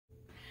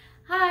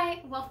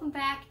Hi, welcome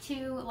back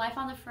to Life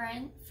on the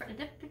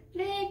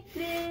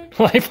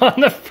Life on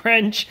the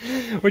French,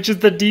 which is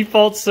the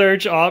default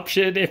search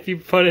option if you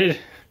put it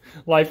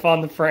Life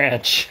on the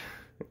French.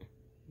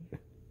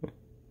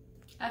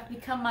 I've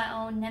become my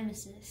own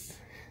nemesis.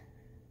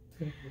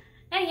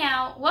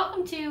 Anyhow,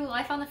 welcome to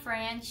Life on the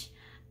French,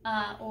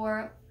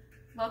 or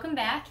welcome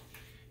back.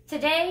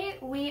 Today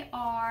we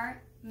are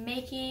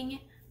making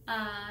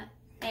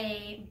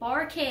a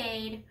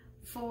barcade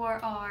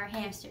for our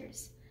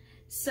hamsters.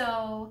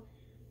 So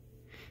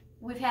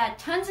we've had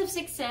tons of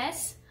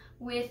success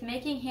with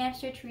making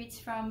hamster treats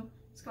from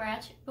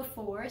scratch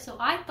before, so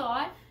I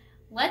thought,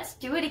 let's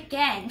do it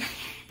again.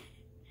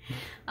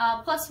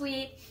 Plus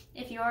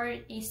if you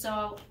already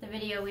saw the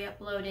video we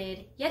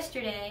uploaded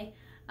yesterday,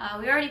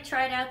 we already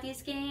tried out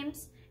these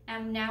games,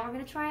 and now we're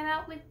going to try them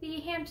out with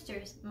the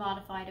hamsters,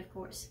 modified of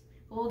course.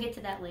 But we'll get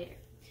to that later.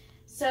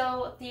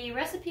 So the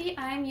recipe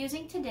I'm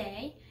using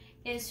today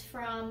is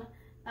from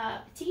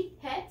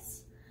Petite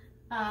Pets,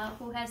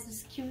 who has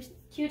this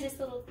cutest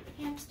little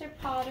hamster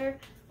potter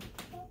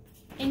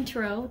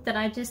intro that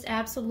I just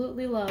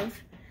absolutely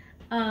love.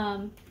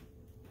 And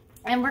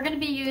we're going to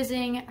be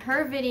using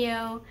her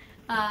video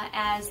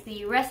as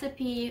the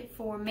recipe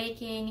for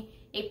making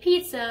a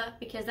pizza,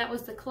 because that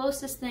was the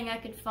closest thing I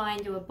could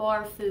find to a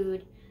bar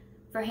food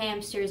for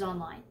hamsters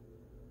online.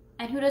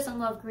 And who doesn't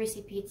love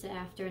greasy pizza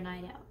after a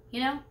night out,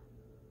 you know?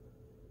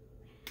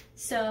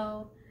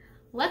 So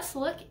let's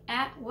look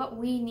at what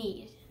we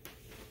need.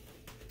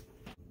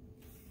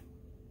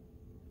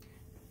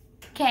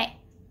 Okay,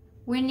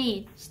 we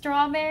need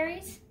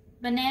strawberries,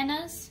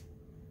 bananas,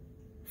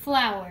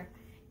 flour,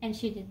 and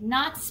she did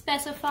not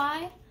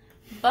specify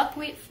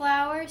buckwheat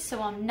flour,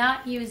 so I'm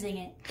not using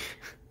it.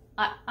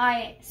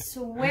 I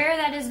swear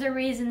that is the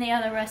reason the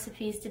other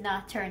recipes did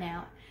not turn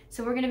out.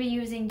 So we're going to be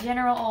using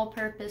general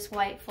all-purpose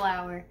white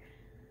flour.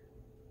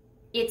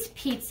 It's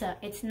pizza.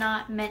 It's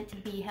not meant to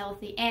be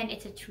healthy, and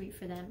it's a treat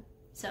for them.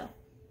 So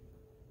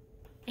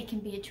it can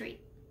be a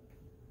treat.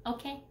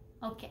 Okay?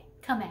 Okay,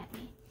 come at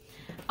me.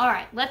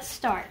 Alright, let's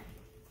start.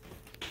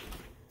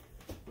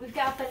 We've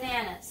got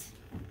bananas.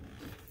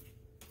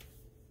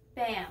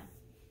 Bam.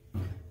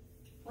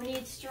 We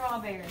need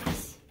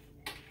strawberries.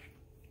 I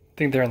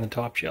think they're on the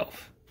top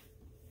shelf.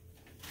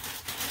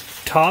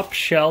 Top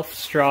shelf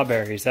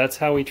strawberries. That's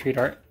how we treat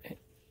our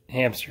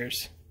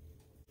hamsters.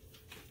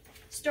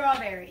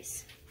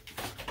 Strawberries.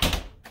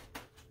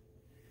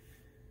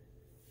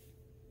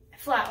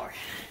 Flour.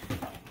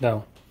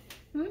 No.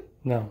 Hmm?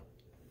 No.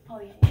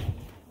 Oh yeah.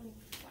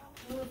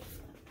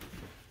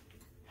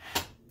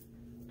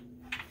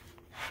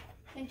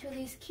 Into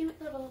these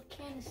cute little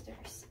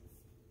canisters.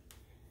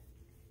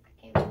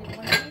 Okay, we need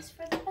one of these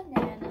for the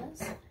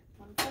bananas,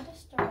 one for the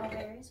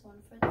strawberries, one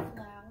for the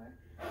flour,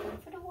 one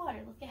for the water.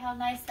 Look at how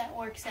nice that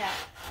works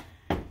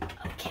out.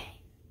 Okay.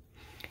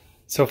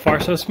 So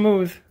far, so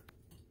smooth.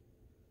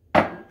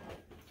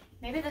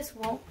 Maybe this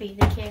won't be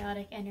the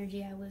chaotic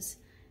energy I was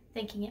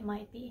thinking it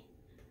might be.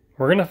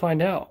 We're gonna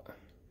find out.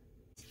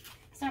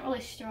 It's not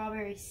really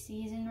strawberry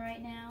season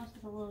right now, so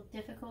it's a little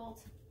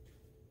difficult,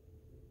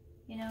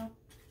 you know?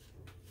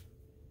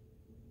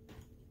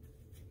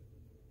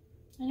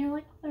 And they're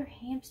like other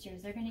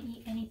hamsters, they're gonna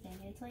eat anything.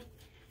 And it's like,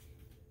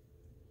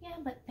 yeah,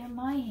 but they're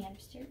my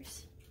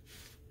hamsters.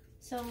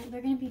 So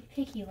they're gonna be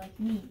picky like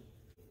me.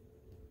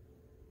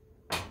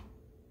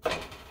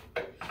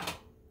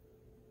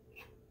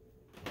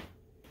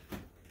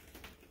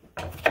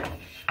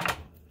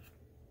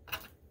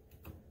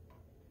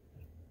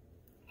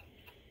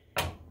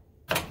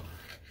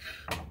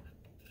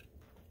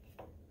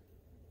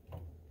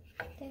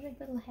 They have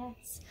little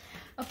hats.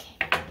 Okay.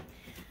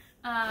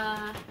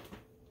 I'm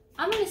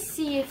gonna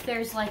see if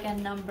there's like a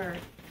number.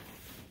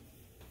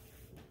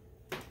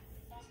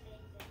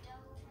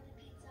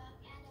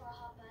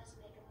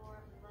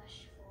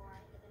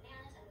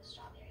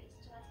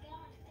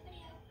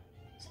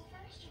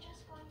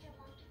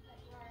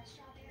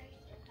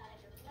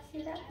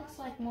 See, that looks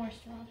like more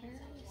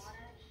strawberries. So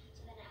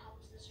then it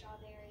helps the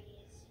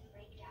strawberries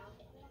break down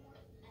a little more,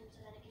 and so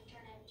then it can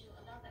turn into a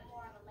little bit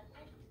more of a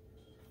liquid.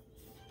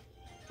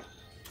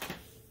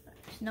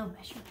 There's no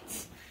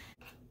measurements.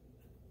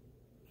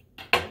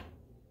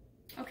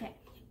 Okay,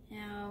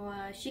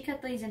 now she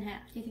cut these in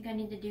half. Do you think I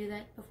need to do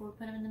that before we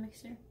put them in the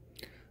mixer?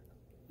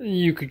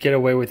 You could get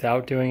away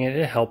without doing it.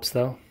 It helps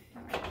though.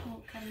 Alright,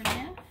 we'll cut them in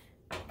half.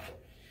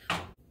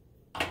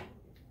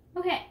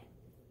 Okay.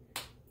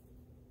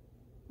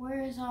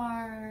 Where's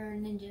our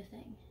ninja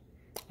thing?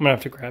 I'm gonna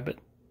have to grab it.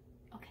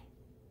 Okay.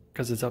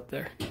 Because it's up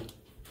there.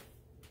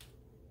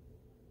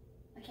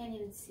 I can't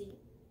even see it.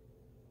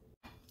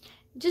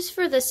 Just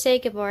for the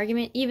sake of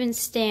argument, even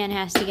Stan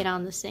has to get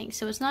on the sink.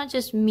 So it's not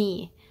just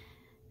me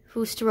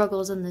who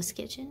struggles in this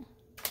kitchen.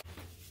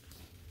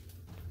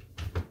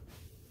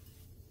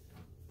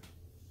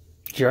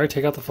 Did you already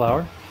take out the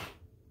flour?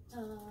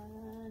 No.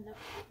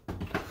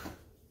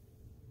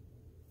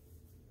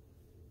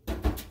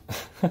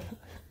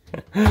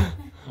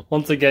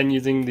 Once again,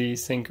 using the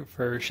sink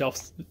for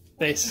shelf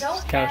space,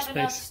 Don't counter have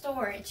enough space.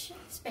 storage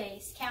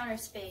space. counter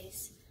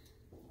space.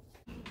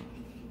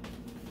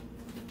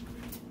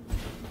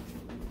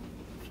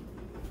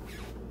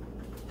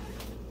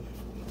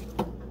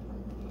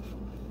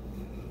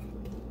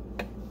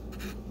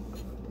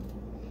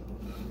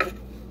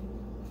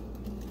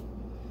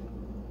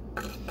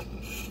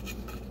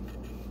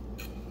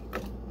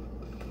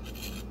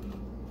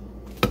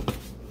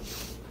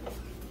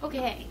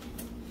 Okay.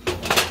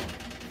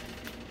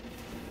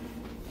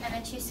 And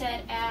then she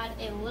said add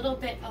a little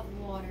bit of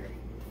water.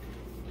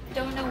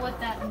 Don't know what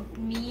that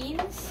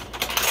means.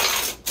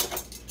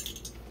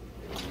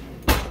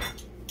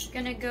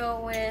 Gonna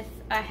go with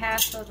a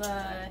half of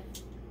a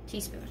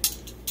teaspoon.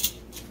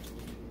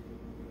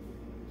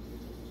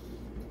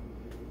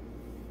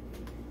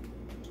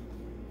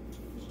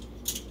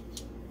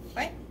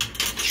 Right?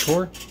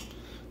 Sure.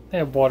 They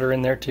have water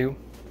in there too.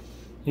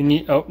 You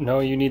need, oh no,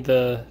 you need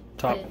the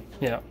top.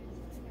 Yeah.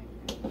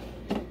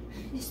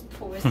 Just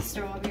pours the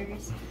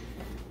strawberries.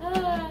 Oh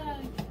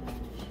gosh.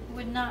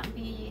 Would not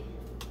be.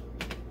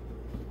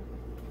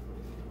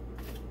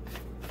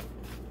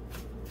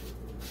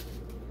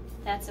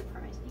 That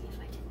surprised me if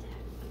I did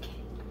that.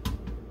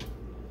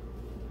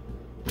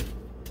 Okay.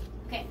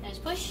 Okay, now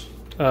just push.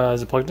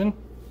 Is it plugged in?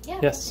 Yeah.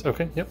 Yes.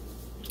 Okay. Yep.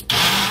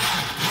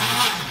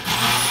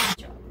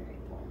 Strawberry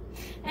bowl.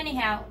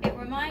 Anyhow, it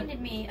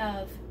reminded me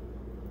of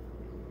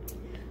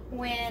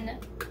when.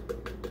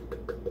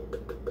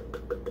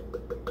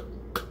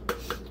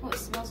 Oh, it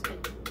smells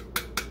good.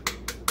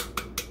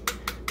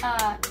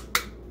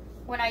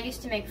 When I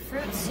used to make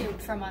fruit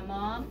soup for my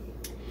mom,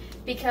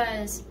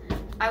 because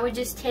I would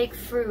just take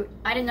fruit.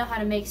 I didn't know how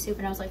to make soup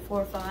when I was like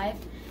 4 or 5,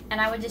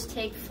 and I would just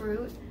take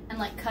fruit and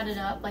like cut it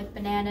up like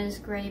bananas,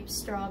 grapes,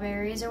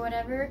 strawberries, or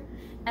whatever,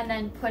 and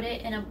then put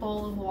it in a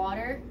bowl of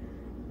water,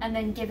 and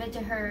then give it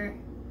to her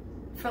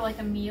for like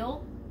a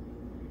meal.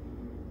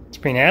 It's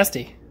pretty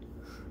nasty.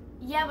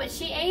 Yeah, but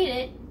she ate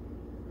it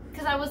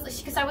because I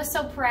was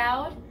so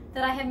proud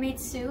that I had made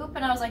soup,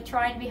 and I was like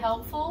trying to be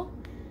helpful.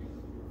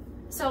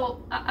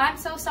 So I'm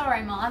so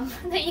sorry, Mom,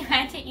 that you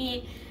had to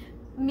eat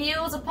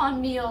meals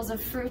upon meals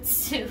of fruit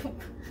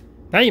soup.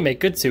 Now you make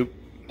good soup.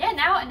 Yeah,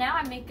 now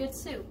I make good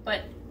soup,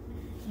 but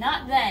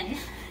not then.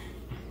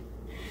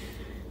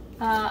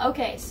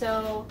 Okay,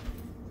 so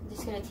I'm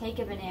just gonna take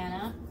a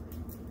banana.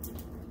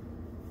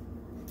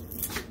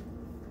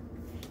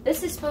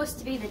 This is supposed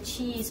to be the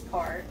cheese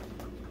part.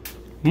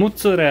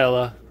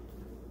 Mozzarella.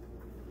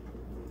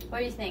 What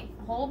do you think?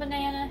 Whole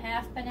banana,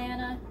 half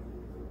banana?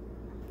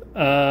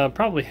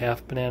 Probably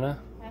half banana.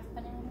 Half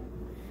banana.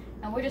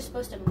 And we're just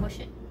supposed to mush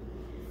it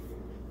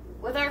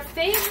with our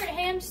favorite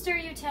hamster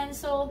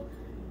utensil,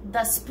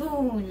 the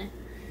spoon.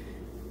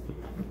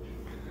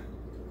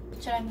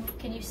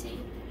 Can you see?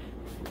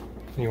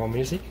 You want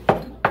me to see?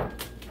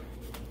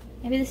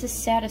 Maybe this is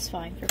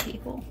satisfying for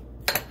people,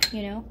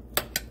 you know?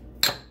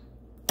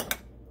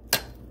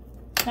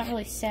 It's not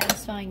really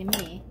satisfying to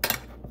me.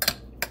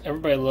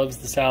 Everybody loves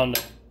the sound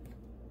of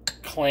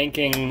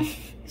clanking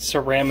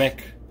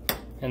ceramic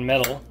and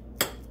metal.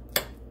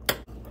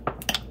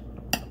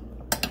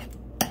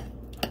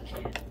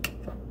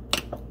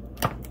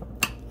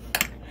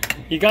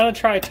 You gotta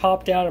try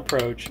top-down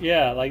approach.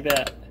 Yeah, like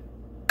that.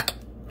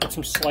 Get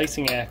some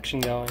slicing action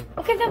going.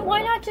 Okay, then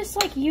why not just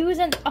like use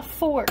a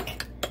fork?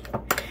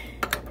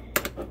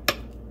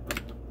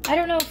 I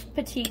don't know if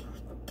Petite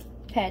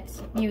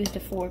Pets used a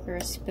fork or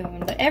a spoon,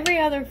 but every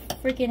other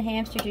freaking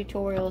hamster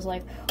tutorial is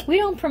like, we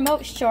don't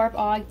promote sharp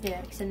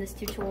objects in this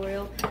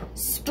tutorial.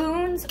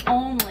 Spoons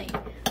only.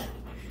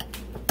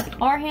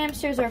 Our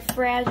hamsters are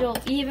fragile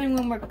even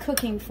when we're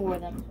cooking for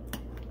them.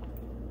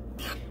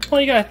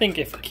 Well, you gotta think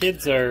if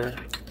kids are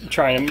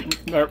trying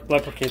to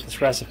replicate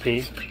this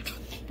recipe.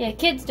 Yeah,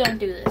 kids don't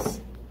do this.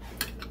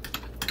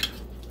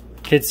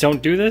 Kids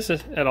don't do this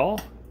at all?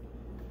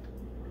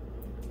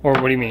 Or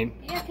what do you mean?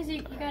 Yeah, because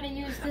you gotta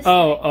use this.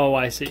 Oh,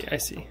 I see, I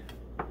see.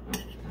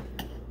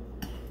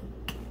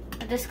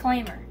 A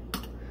disclaimer.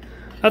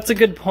 That's a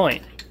good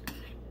point.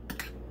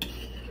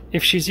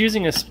 If she's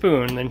using a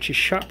spoon, then she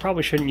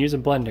probably shouldn't use a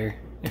blender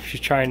if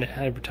she's trying to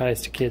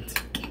advertise to kids.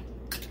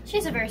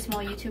 She's a very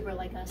small YouTuber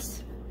like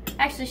us.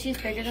 Actually, she's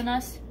bigger than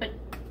us, but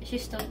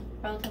she's still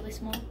relatively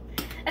small.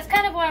 That's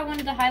kind of why I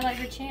wanted to highlight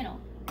her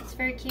channel. It's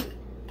very cute.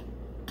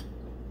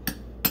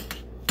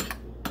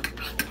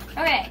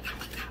 Okay.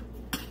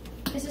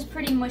 This is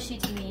pretty mushy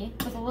to me,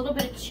 with a little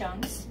bit of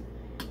chunks.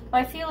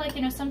 But I feel like,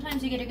 you know,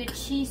 sometimes you get a good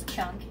cheese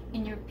chunk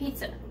in your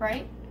pizza,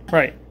 right?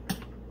 Right.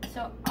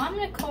 So I'm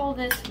gonna call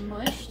this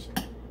mushed,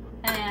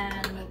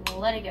 and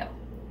let it go.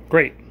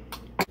 Great.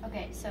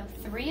 Okay, so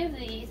 3 of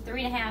these,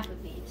 3.5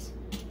 of these.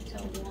 So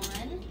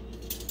 1,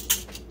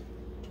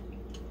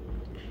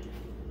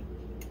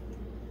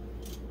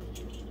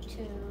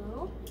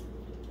 2,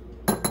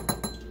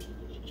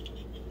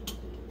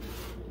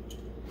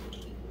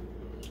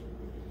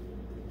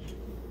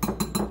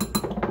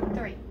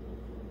 3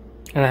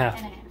 and a half.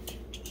 and a half.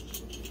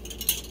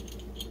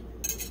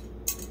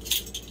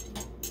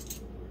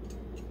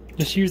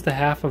 Just use the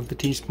half of the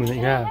teaspoon that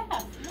you Yeah,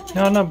 have.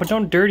 half. No, but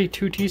don't dirty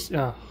 2 teaspoons.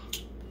 Oh.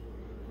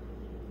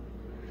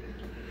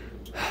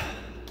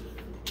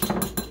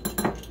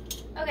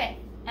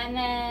 And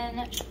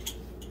then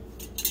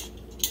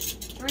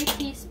 3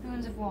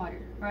 teaspoons of water,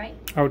 right?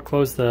 I would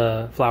close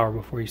the flour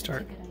before you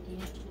start. That's a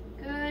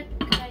good idea.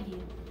 Good idea.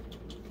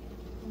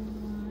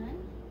 1.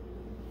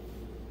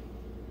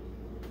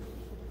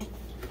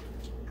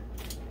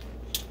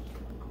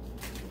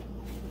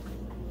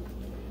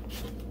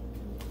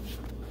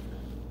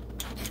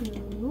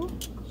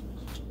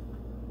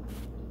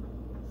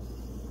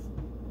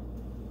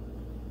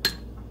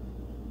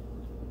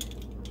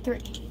 2.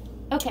 3.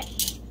 Okay.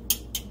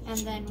 And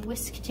then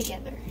whisk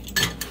together.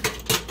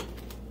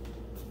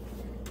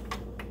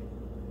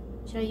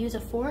 Should I use a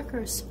fork or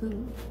a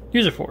spoon?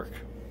 Use a fork.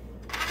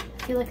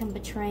 I feel like I'm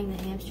betraying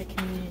the hamster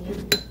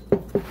community.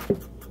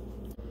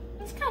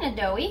 It's kind of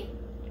doughy.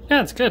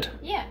 Yeah, it's good.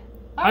 Yeah.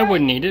 I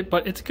wouldn't eat it,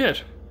 but it's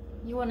good.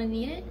 You want to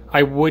knead it?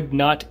 I would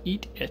not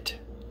eat it.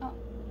 Oh.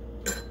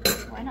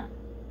 Why not?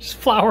 Just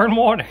flour and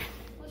water.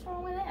 What's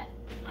wrong with that?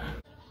 A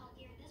little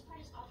healthier. This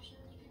part is optional.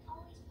 You can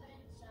always put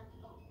in some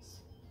oats.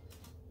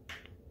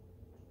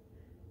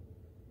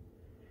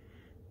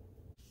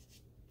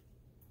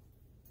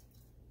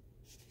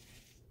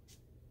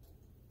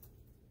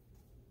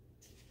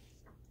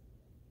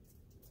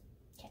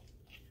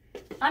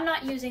 I'm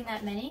not using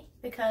that many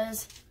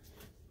because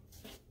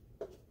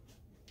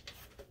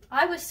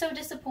I was so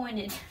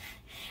disappointed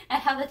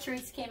at how the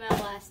treats came out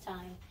last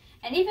time.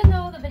 And even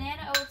though the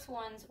banana oats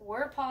ones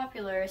were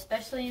popular,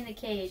 especially in the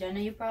cage, I know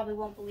you probably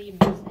won't believe me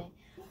today.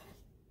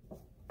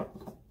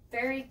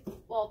 Very,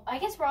 well, I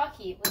guess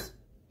Rocky was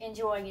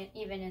enjoying it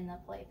even in the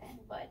playpen,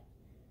 but...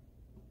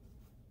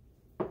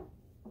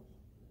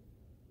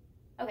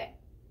 Okay,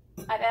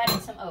 I've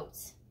added some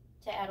oats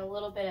to add a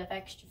little bit of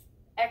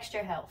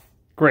extra health.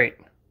 Great.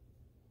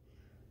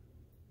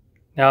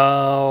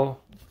 Now,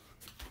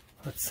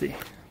 let's see.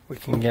 We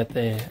can get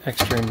the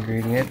extra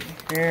ingredient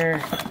here.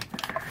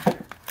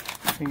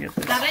 We get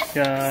this Stop it.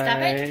 guy. Stop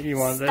it. You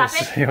want Stop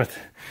this? it. You want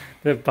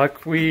the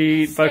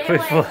buckwheat Stay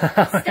flour.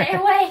 Stay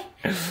away.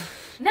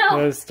 No.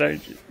 Let's start.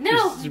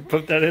 No. Just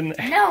put that in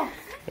there. No.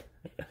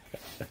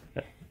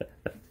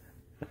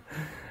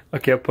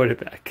 Okay, I'll put it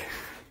back.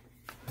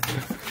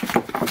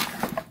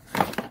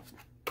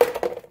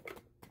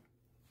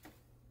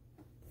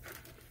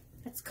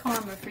 That's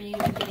karma for you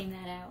getting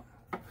that out.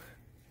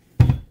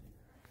 Edges,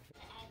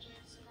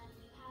 so then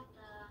you have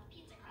the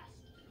pizza crust.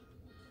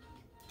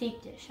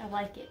 Deep dish. I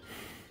like it.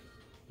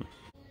 Foil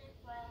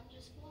and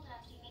just fold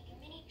up so you make a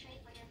mini tray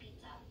for your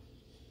pizza.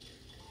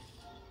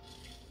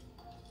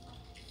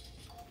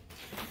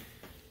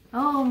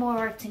 Oh, more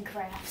arts and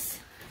crafts.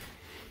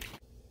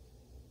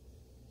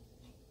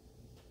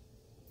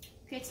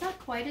 Okay, it's not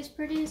quite as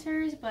pretty as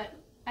hers, but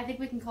I think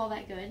we can call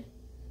that good,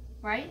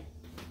 right?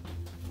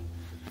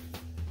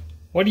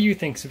 What do you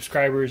think,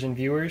 subscribers and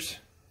viewers?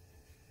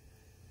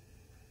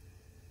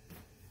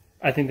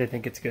 I think they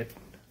think it's good.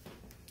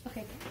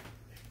 Okay,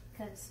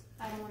 because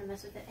I don't want to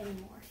mess with it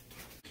anymore.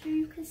 Sure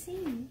you can see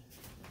me.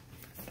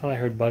 I thought I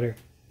heard butter.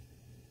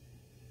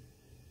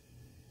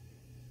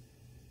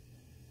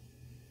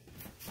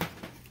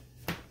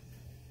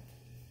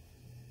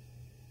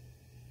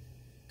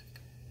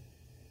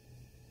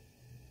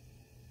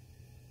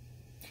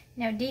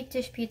 Now, deep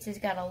dish pizza's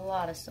got a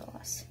lot of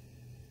sauce,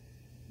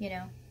 you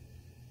know?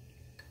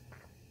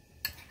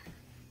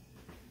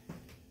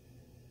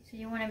 So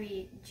you want to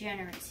be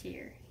generous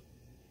here.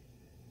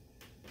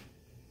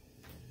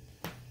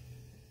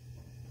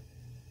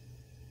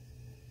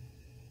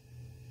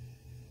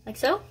 Like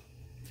so?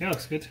 Yeah,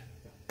 looks good.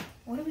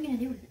 What are we going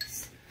to do with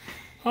this?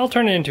 I'll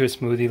turn it into a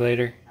smoothie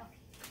later. Okay.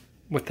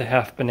 With the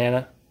half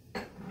banana.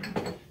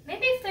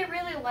 Maybe if they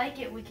really like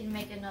it, we can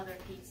make another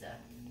pizza.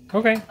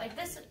 Okay. Like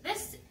this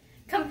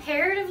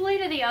comparatively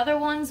to the other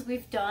ones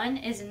we've done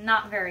is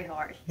not very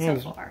hard so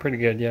It's far. pretty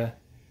good, yeah.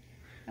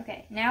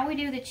 Okay, now we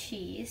do the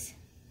cheese.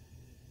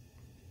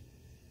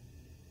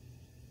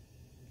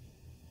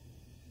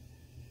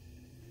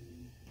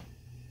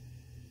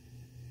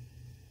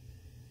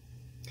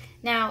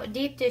 Now,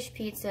 deep dish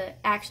pizza,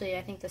 actually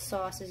I think the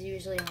sauce is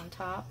usually on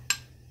top,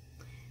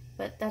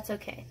 but that's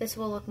okay. This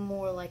will look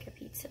more like a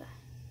pizza.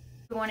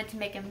 If we wanted to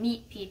make a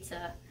meat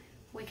pizza,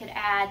 we could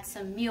add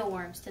some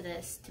mealworms to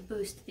this to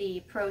boost the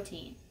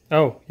protein.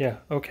 Oh, yeah,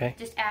 okay.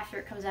 Just after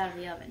it comes out of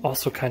the oven.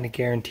 Also kind of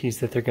guarantees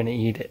that they're going to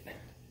eat it.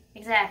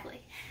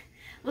 Exactly.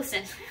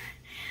 Listen,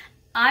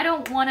 I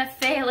don't want to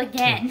fail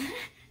again.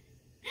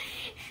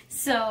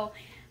 So,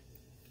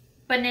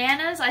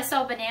 bananas, I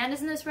saw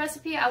bananas in this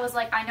recipe. I was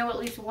like, I know at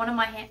least one of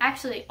my,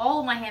 actually all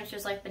of my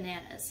hamsters like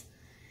bananas.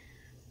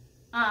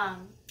 I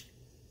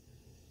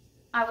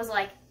was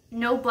like,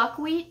 no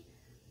buckwheat.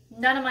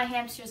 None of my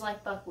hamsters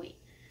like buckwheat.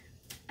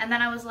 And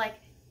then I was like,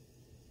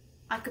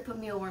 I could put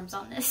mealworms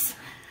on this.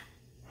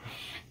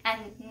 And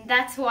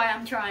that's why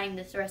I'm trying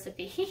this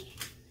recipe.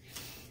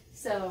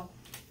 So,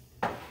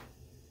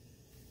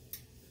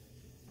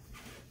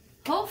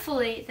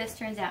 hopefully this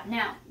turns out.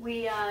 Now,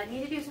 we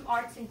need to do some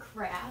arts and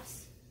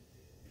crafts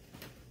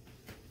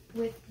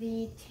with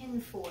the tin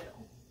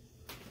foil.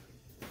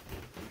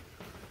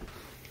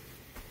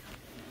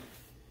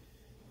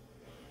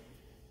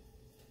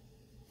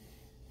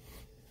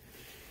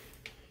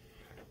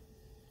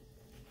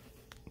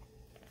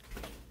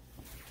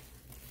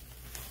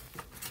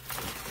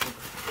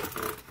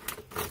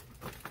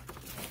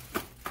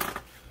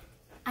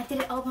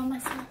 all by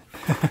myself.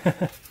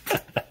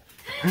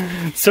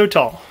 So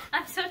tall.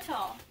 I'm so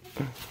tall.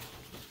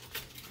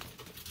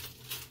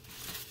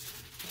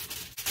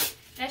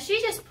 Now she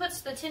just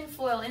puts the tin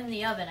foil in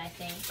the oven, I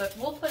think, but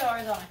we'll put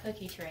ours on a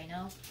cookie tray,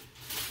 no?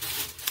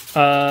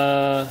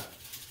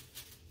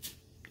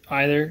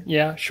 Either,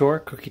 yeah, sure.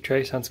 Cookie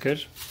tray sounds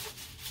good.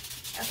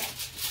 Okay.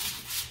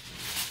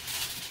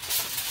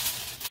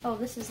 Oh,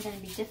 this is going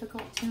to be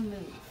difficult to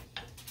move.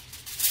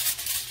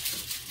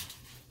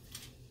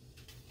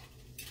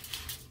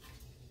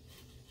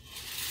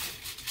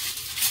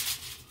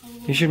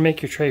 You should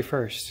make your tray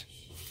first.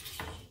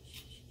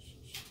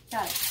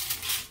 Got it.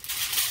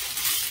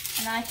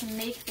 And I can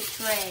make the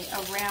tray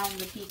around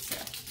the pizza.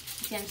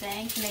 You see what I'm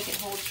saying? To make it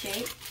hold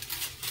shape.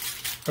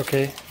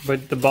 Okay,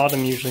 but the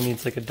bottom usually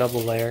needs like a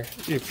double layer.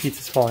 Your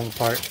pizza's falling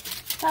apart.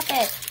 Stop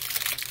it.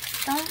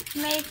 Don't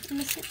make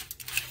mistakes.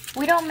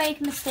 We don't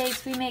make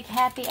mistakes, we make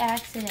happy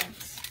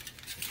accidents.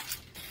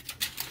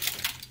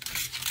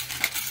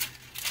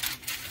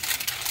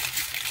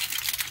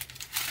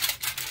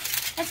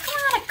 It's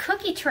going on a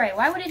cookie tray.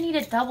 Why would it need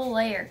a double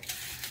layer?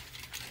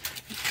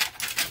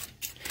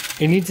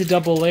 It needs a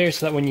double layer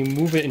so that when you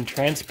move it and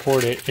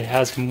transport it, it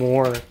has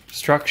more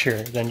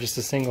structure than just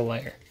a single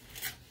layer.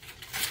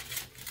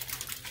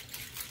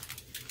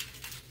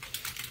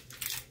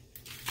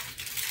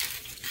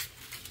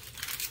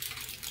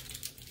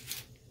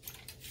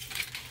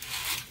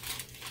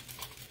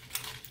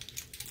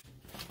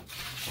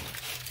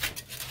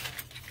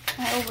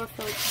 I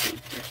overfilled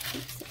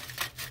pizza.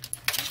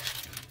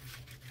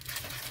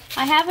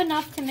 I have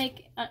enough to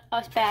make a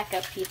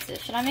backup pizza.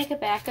 Should I make a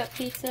backup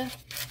pizza?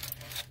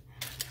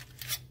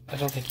 I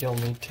don't think you'll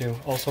need to.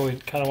 Also, we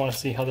kind of want to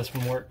see how this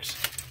one works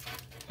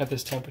at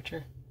this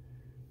temperature.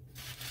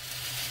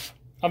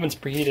 Oven's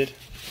preheated.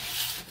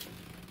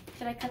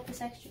 Should I cut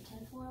this extra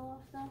tinfoil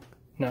off though?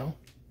 No.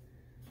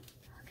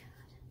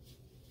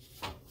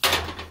 Oh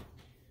god.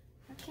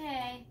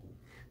 Okay.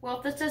 Well,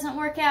 if this doesn't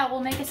work out, we'll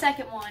make a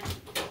second one.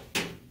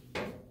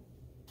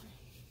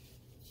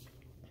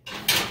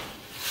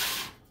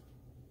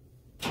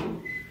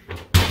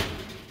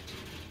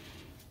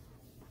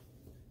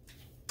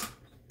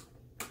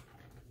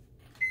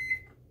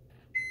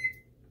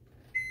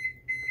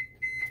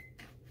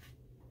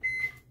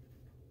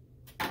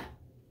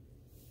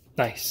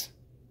 Nice.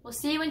 We'll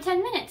see you in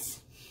 10 minutes.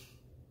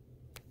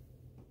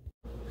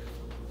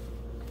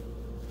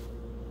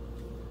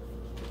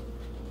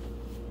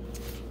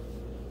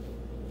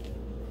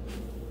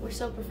 We're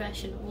so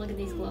professional. Look at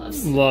these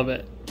gloves. Love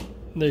it.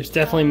 There's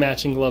definitely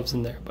matching gloves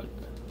in there, but...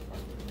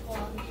 Hold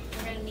on.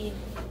 We're going to need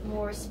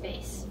more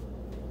space.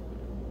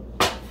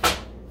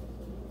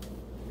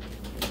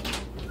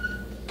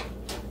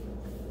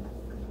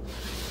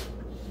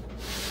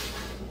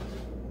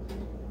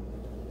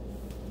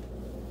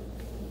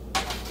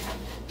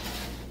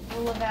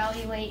 We'll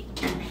evaluate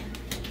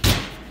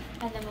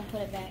and then we'll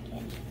put it back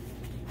in.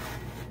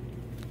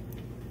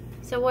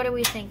 So what are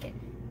we thinking?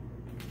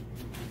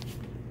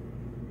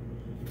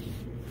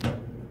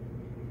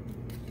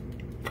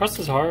 Crust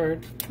is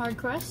hard. Hard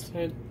crust?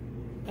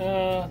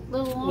 Little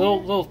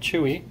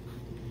chewy.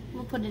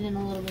 We'll put it in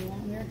a little bit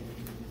longer.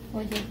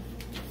 What do you think?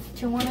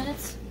 2 more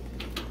minutes?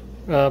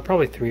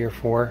 Probably 3 or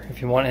 4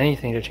 if you want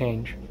anything to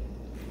change.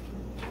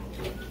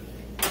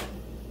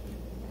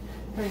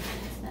 3 minutes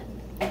then.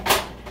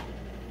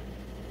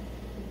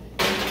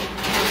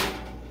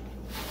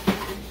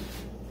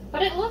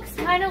 But it looks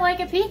kind of like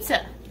a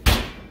pizza.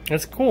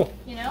 That's cool.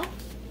 You know?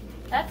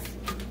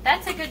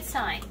 That's a good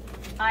sign,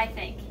 I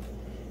think.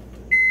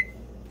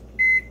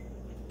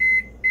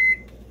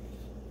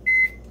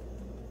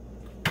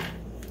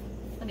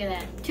 Look at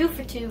that. 2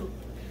 for 2.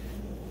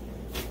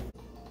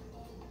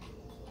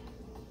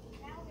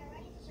 Now we're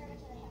ready to serve it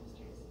to the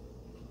hamsters.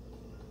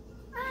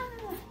 Ah.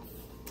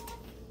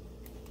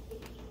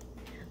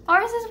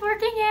 Ours is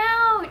working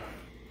out.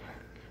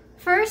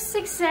 First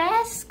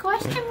success?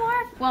 Question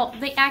mark? Well,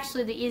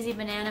 actually the easy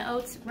banana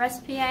oats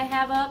recipe I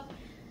have up,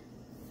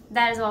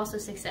 that is also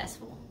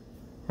successful.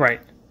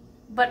 Right.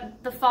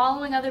 But the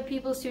following other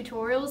people's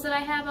tutorials that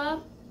I have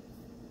up,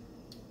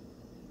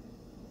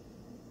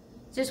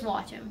 just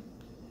watch them.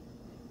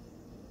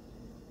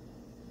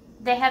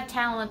 They have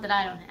talent that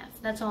I don't have.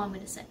 That's all I'm going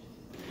to say.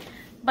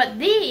 But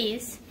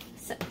these,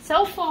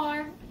 so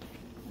far,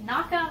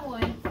 knock on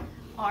wood,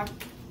 are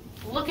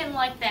looking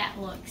like that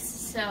looks.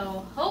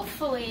 So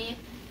hopefully,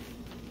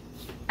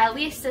 at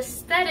least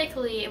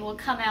aesthetically, it will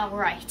come out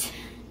right.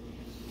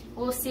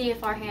 We'll see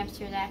if our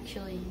hamsters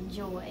actually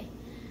enjoy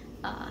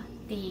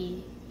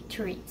the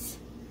treats.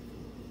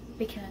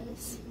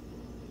 Because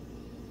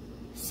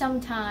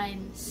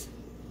sometimes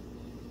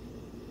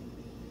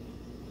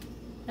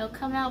they'll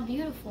come out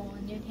beautiful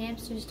and your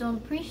hamsters don't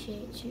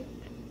appreciate you.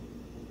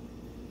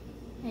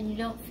 And you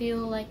don't feel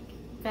like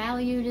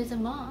valued as a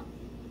mom.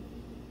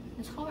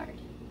 It's hard.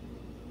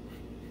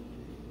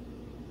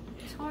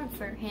 It's hard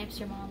for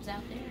hamster moms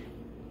out there.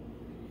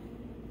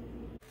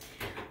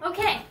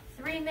 Okay,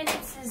 3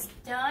 minutes is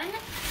done.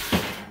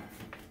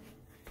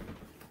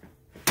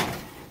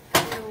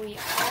 Here we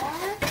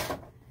are.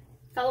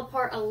 fell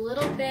apart a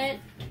little bit.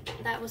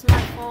 That was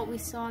my fault. We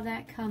saw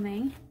that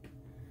coming.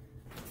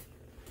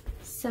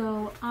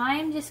 So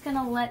I'm just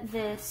gonna let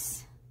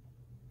this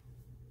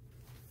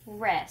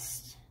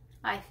rest,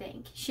 I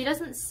think. She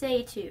doesn't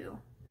say to.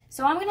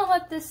 So I'm gonna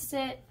let this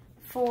sit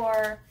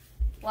for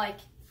like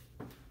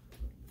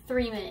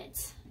 3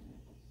 minutes,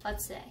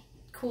 let's say.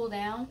 Cool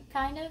down,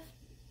 kind of.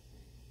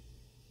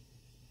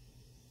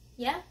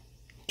 Yeah?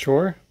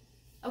 Sure.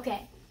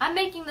 Okay, I'm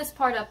making this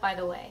part up, by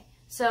the way.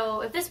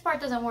 So if this part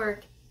doesn't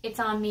work, it's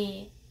on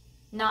me,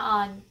 not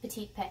on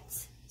Petite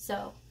Pets.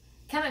 So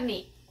come at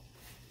me.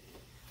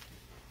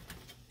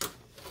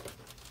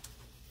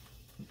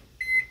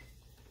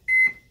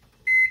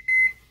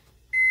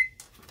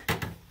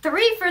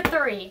 Three for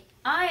 3.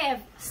 I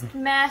have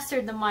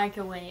mastered the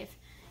microwave.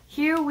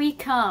 Here we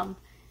come.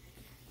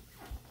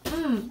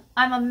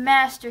 I'm a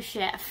master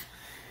chef.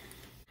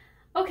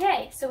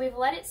 Okay, so we've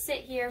let it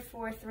sit here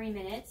for 3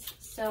 minutes.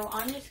 So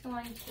I'm just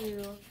going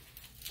to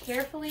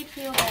carefully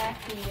peel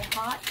back the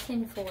hot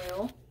tin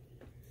foil.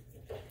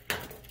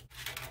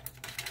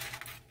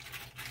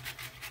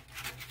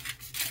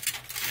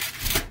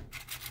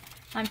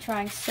 I'm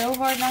trying so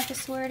hard not to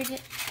swear to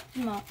get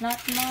not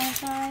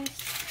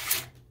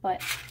monetized,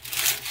 but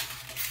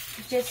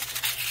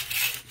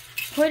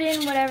just put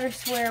in whatever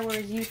swear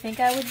words you think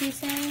I would be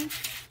saying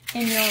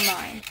in your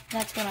mind.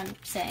 That's what I'm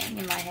saying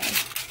in my head.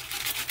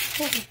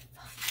 Holy fuck.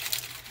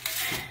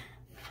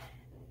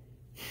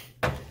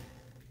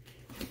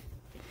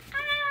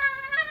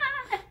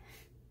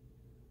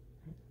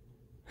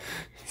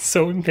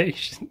 So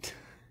impatient.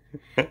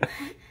 But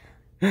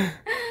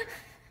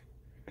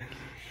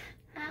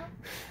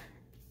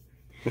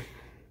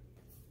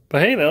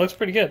hey, that looks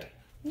pretty good.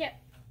 Yeah,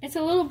 it's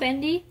a little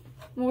bendy,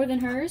 more than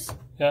hers.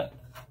 Yeah.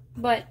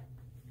 But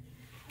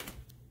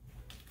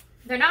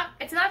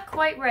it's not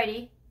quite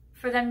ready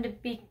for them to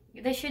be,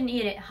 they shouldn't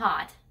eat it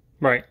hot.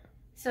 Right.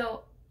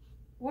 So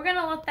we're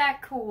gonna let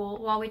that cool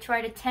while we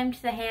try to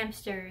tempt the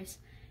hamsters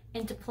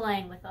into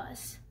playing with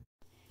us.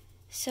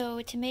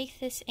 So to make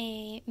this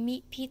a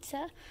meat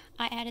pizza,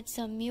 I added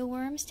some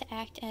mealworms to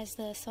act as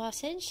the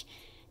sausage,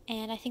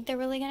 and I think they're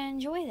really gonna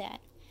enjoy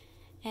that.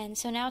 And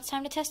so now it's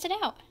time to test it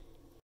out.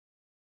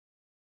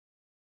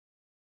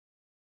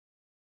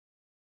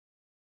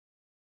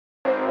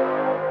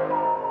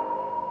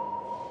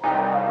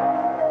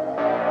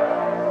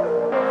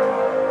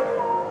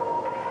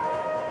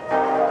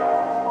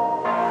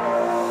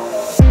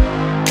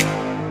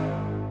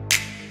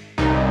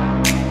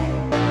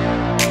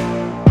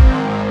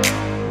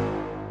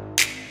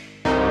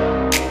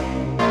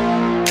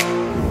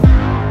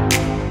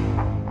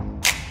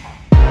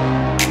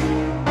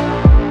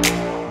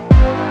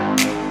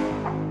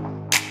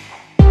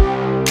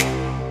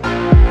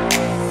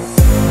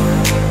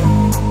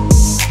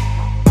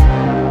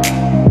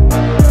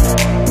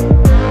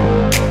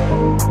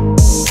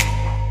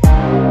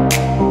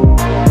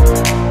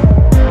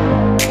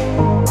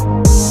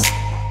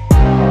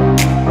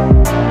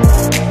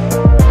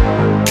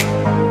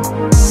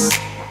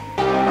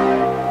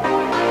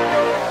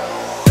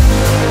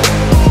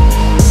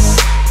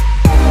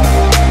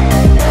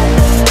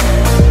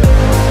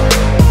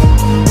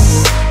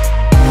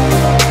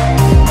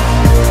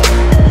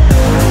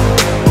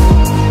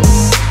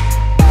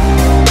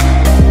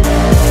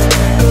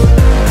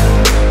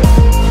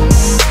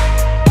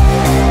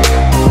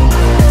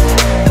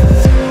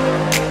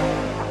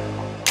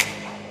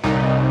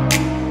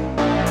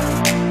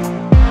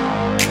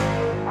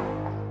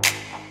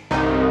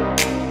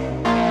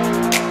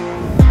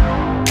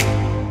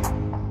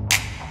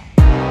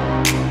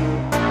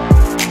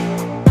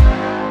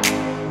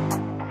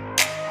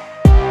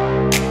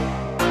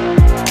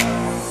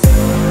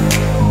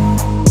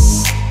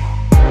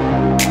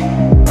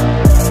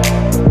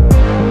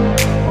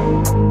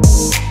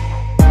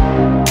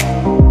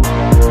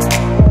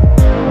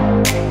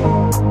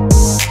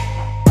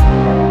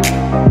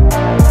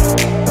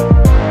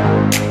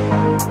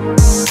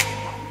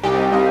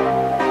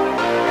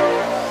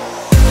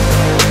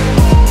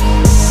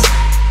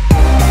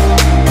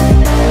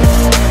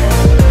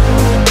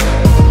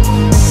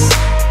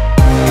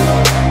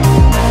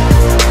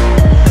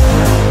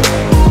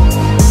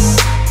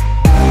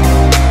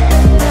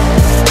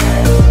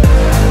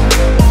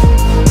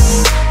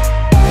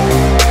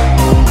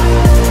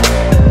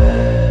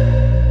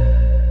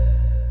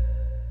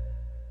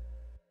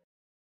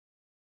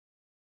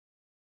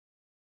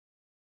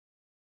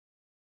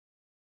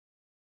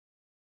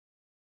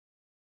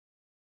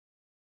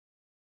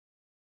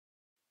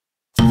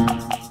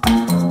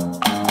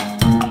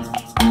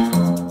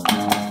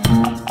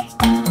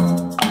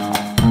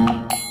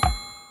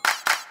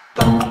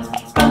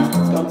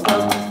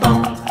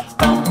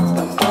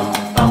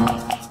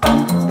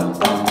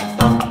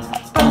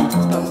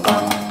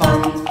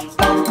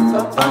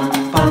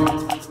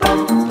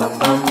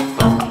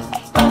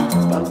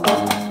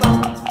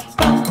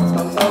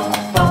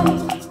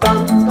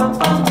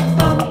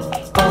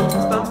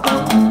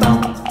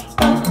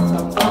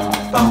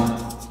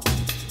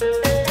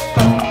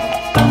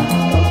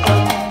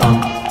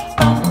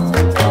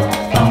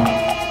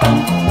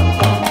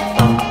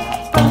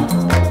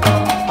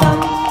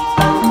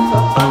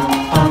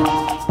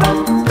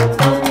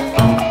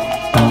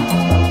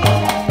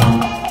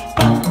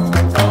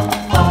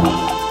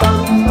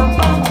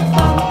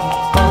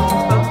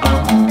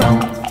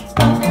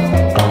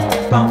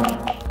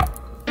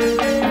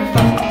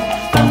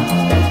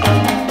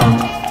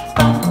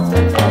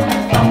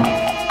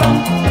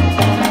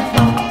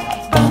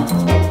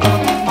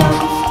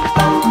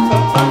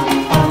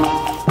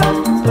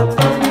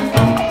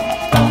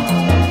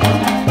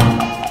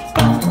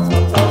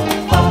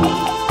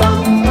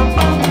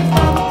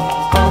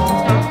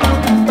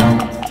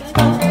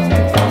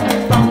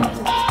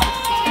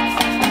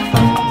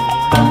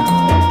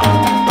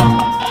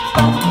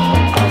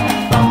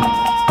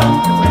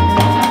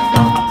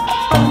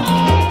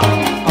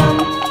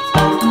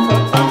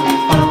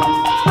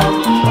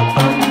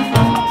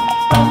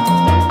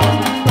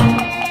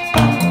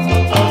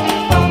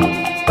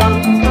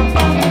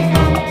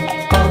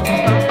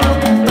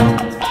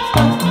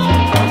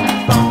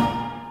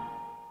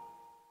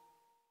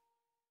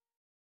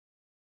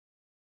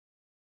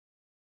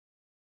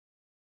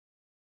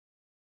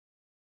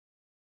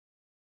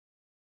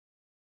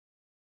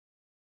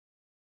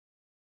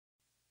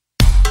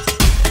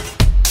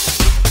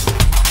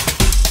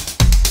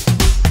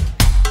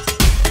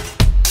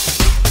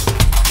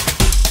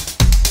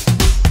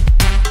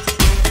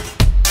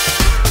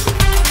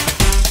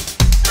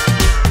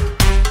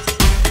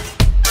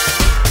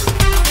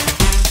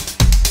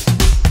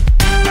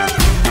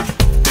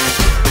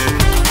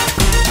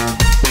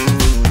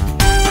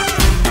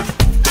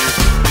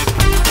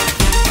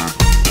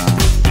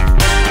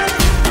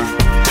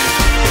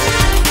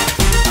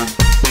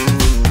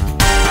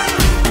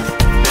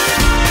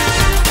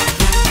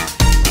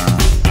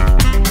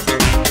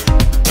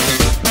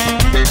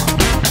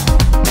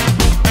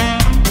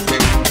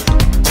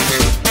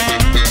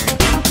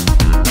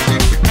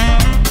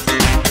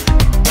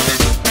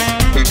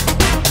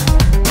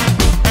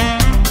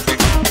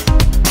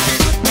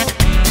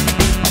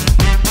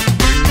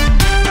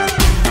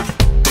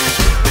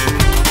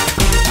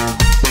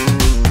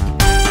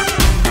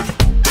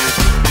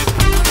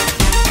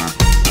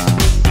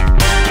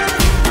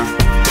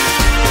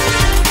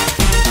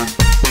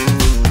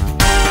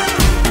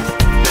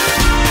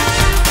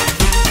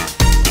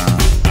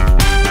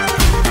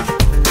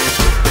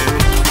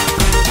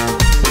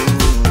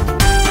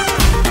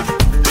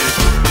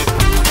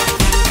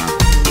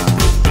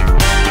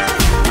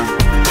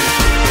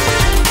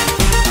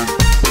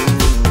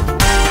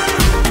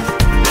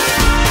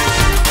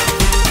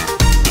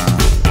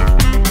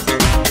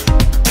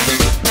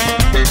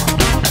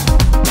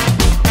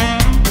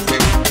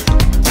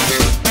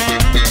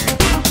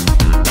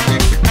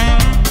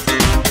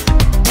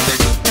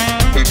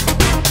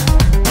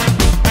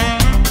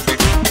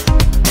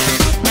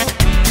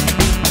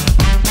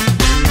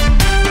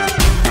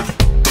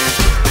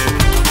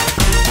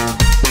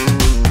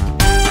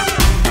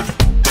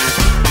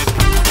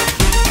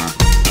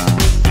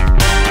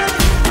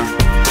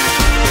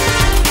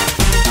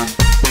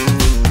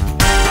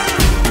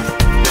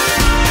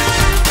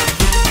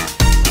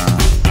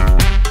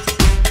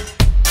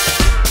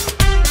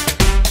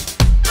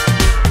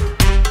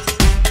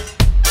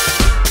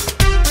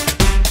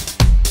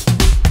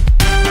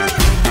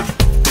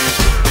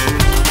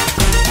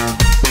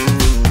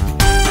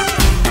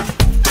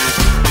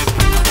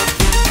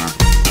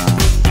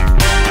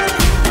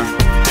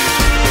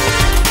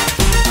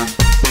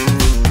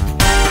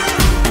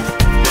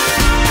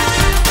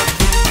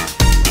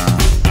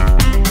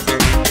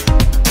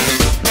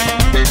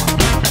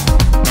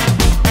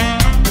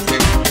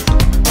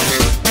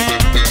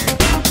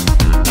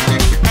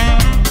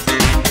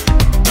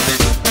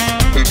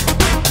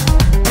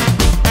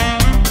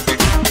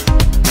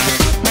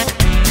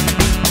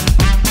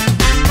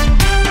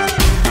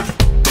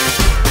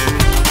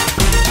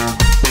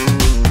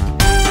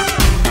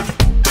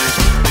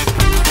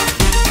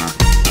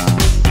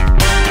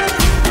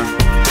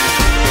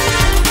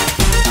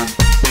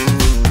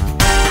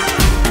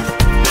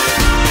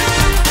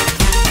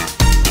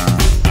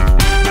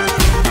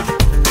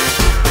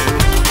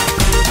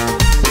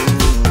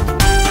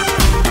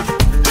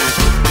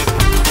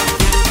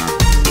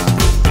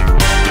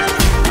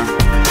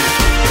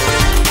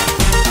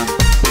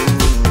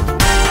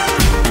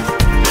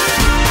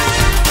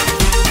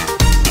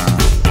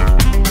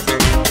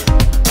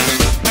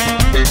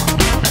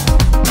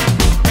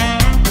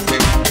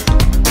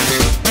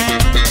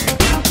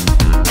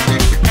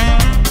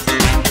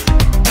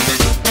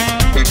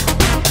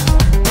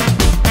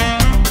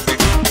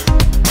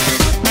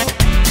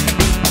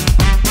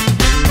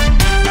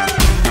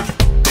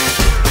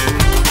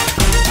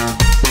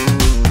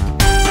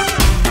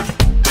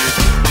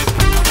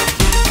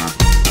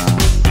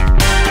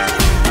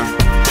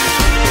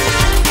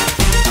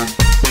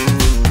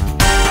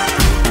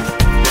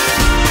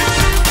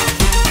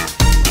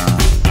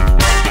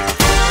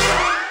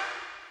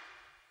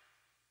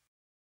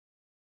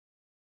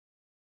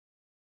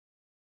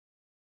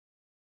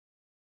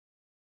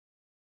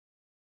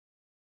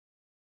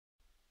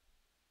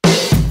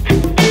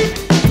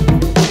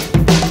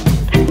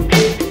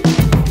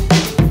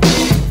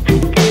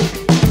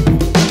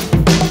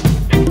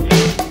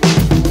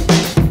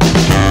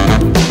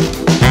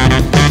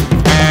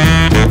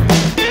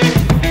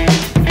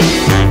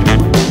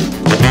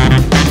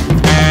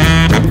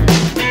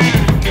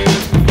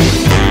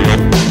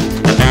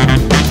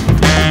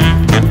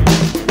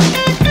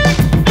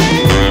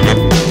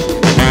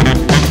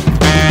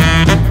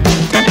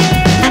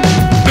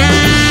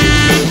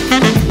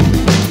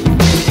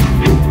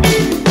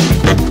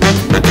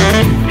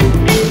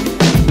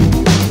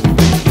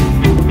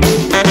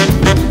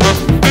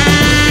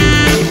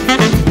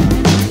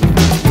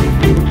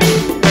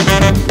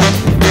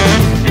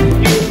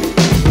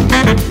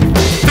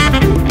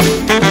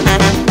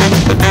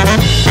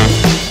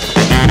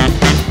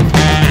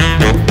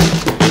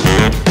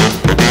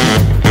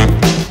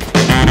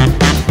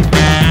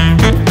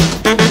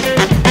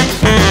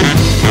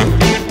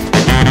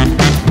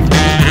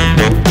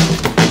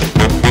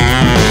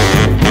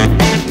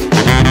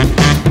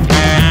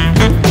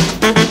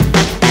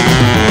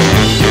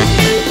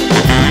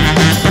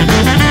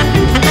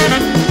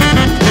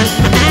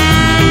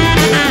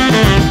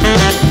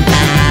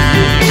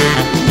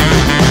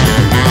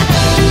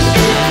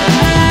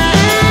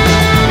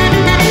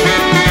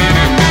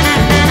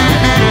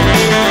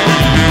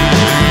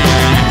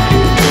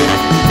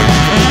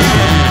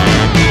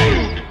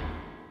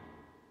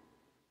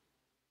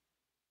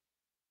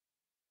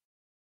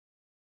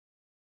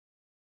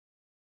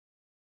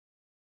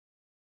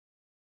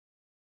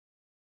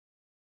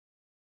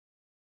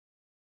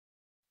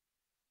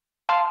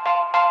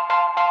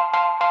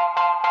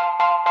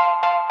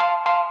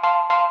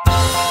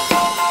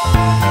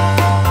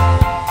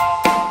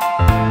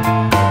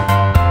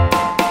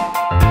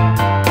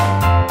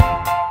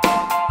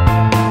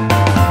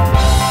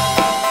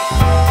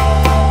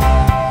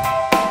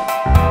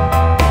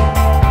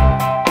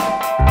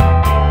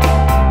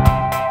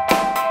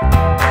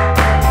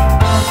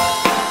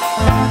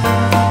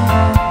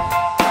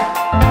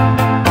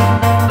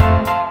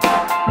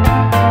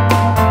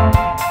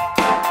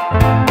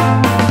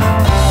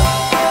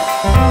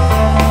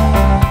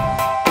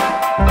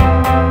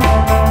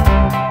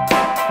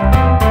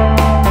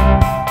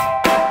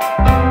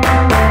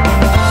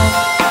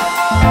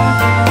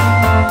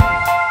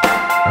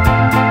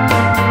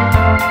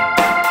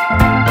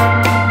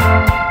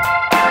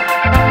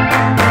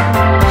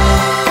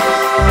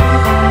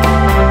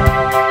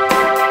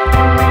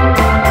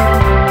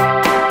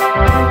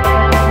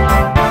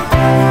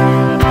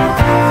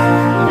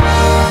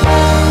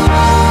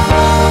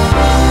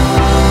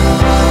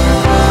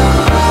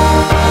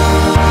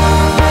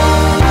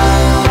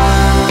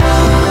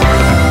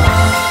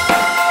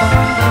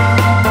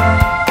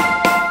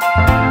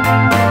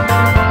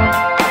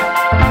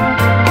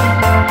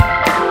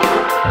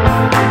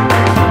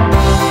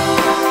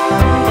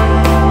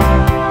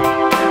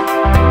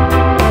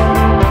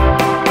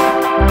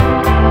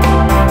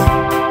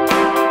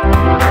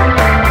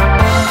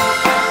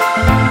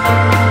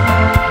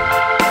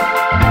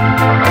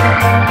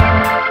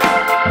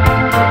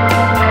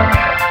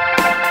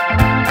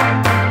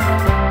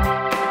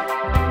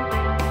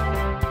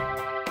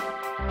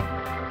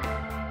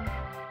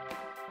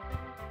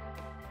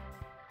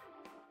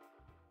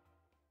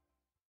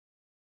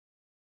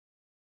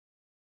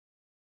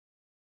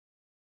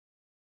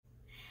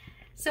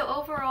 So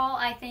overall,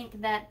 I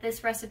think that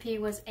this recipe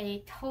was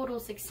a total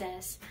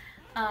success.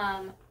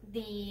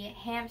 The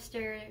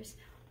hamsters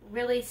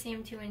really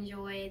seemed to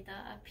enjoy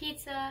the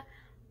pizza.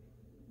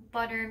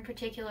 Butter in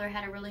particular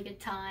had a really good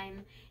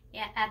time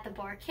at the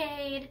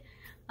barcade.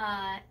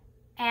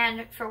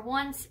 And for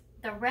once,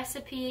 the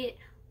recipe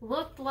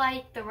looked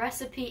like the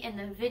recipe in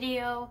the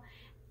video.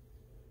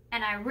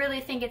 And I really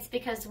think it's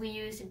because we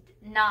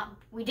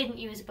didn't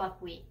use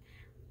buckwheat,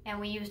 and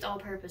we used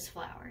all-purpose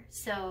flour.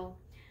 So,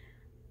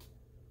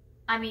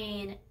 I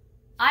mean,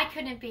 I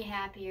couldn't be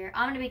happier.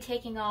 I'm going to be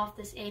taking off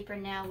this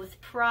apron now with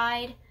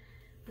pride,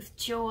 with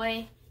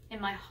joy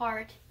in my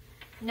heart,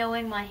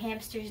 knowing my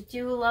hamsters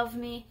do love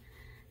me,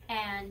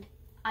 and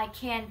I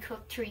can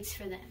cook treats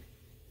for them.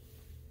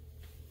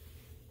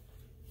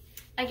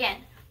 Again,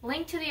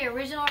 link to the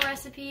original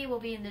recipe will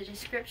be in the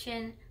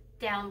description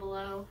down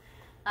below.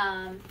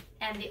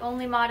 And the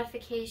only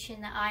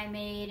modification that I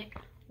made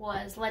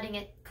was letting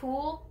it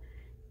cool,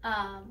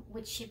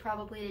 which she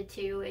probably did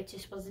too. It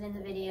just wasn't in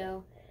the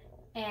video.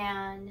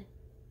 And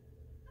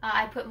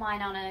I put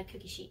mine on a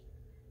cookie sheet.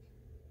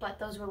 But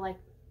those were like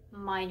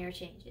minor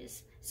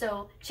changes.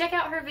 So check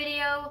out her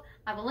video.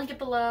 I will link it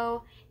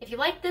below. If you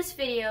like this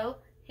video,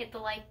 hit the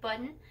like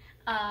button.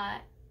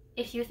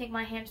 If you think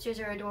my hamsters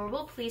are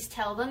adorable, please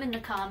tell them in the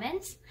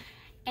comments.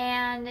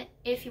 And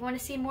if you want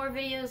to see more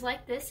videos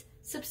like this,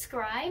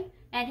 subscribe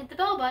and hit the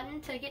bell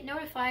button to get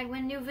notified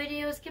when new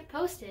videos get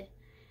posted.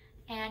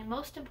 And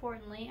most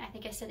importantly, I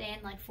think I said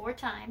 "and" like 4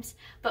 times,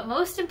 but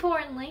most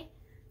importantly,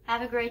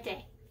 have a great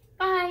day.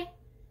 Bye!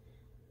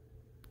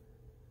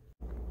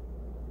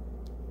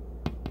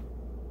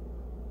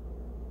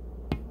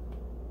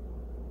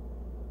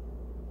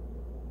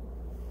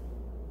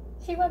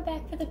 She went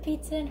back for the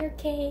pizza in her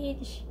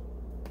cage.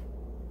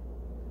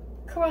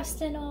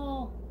 Crust and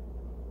all.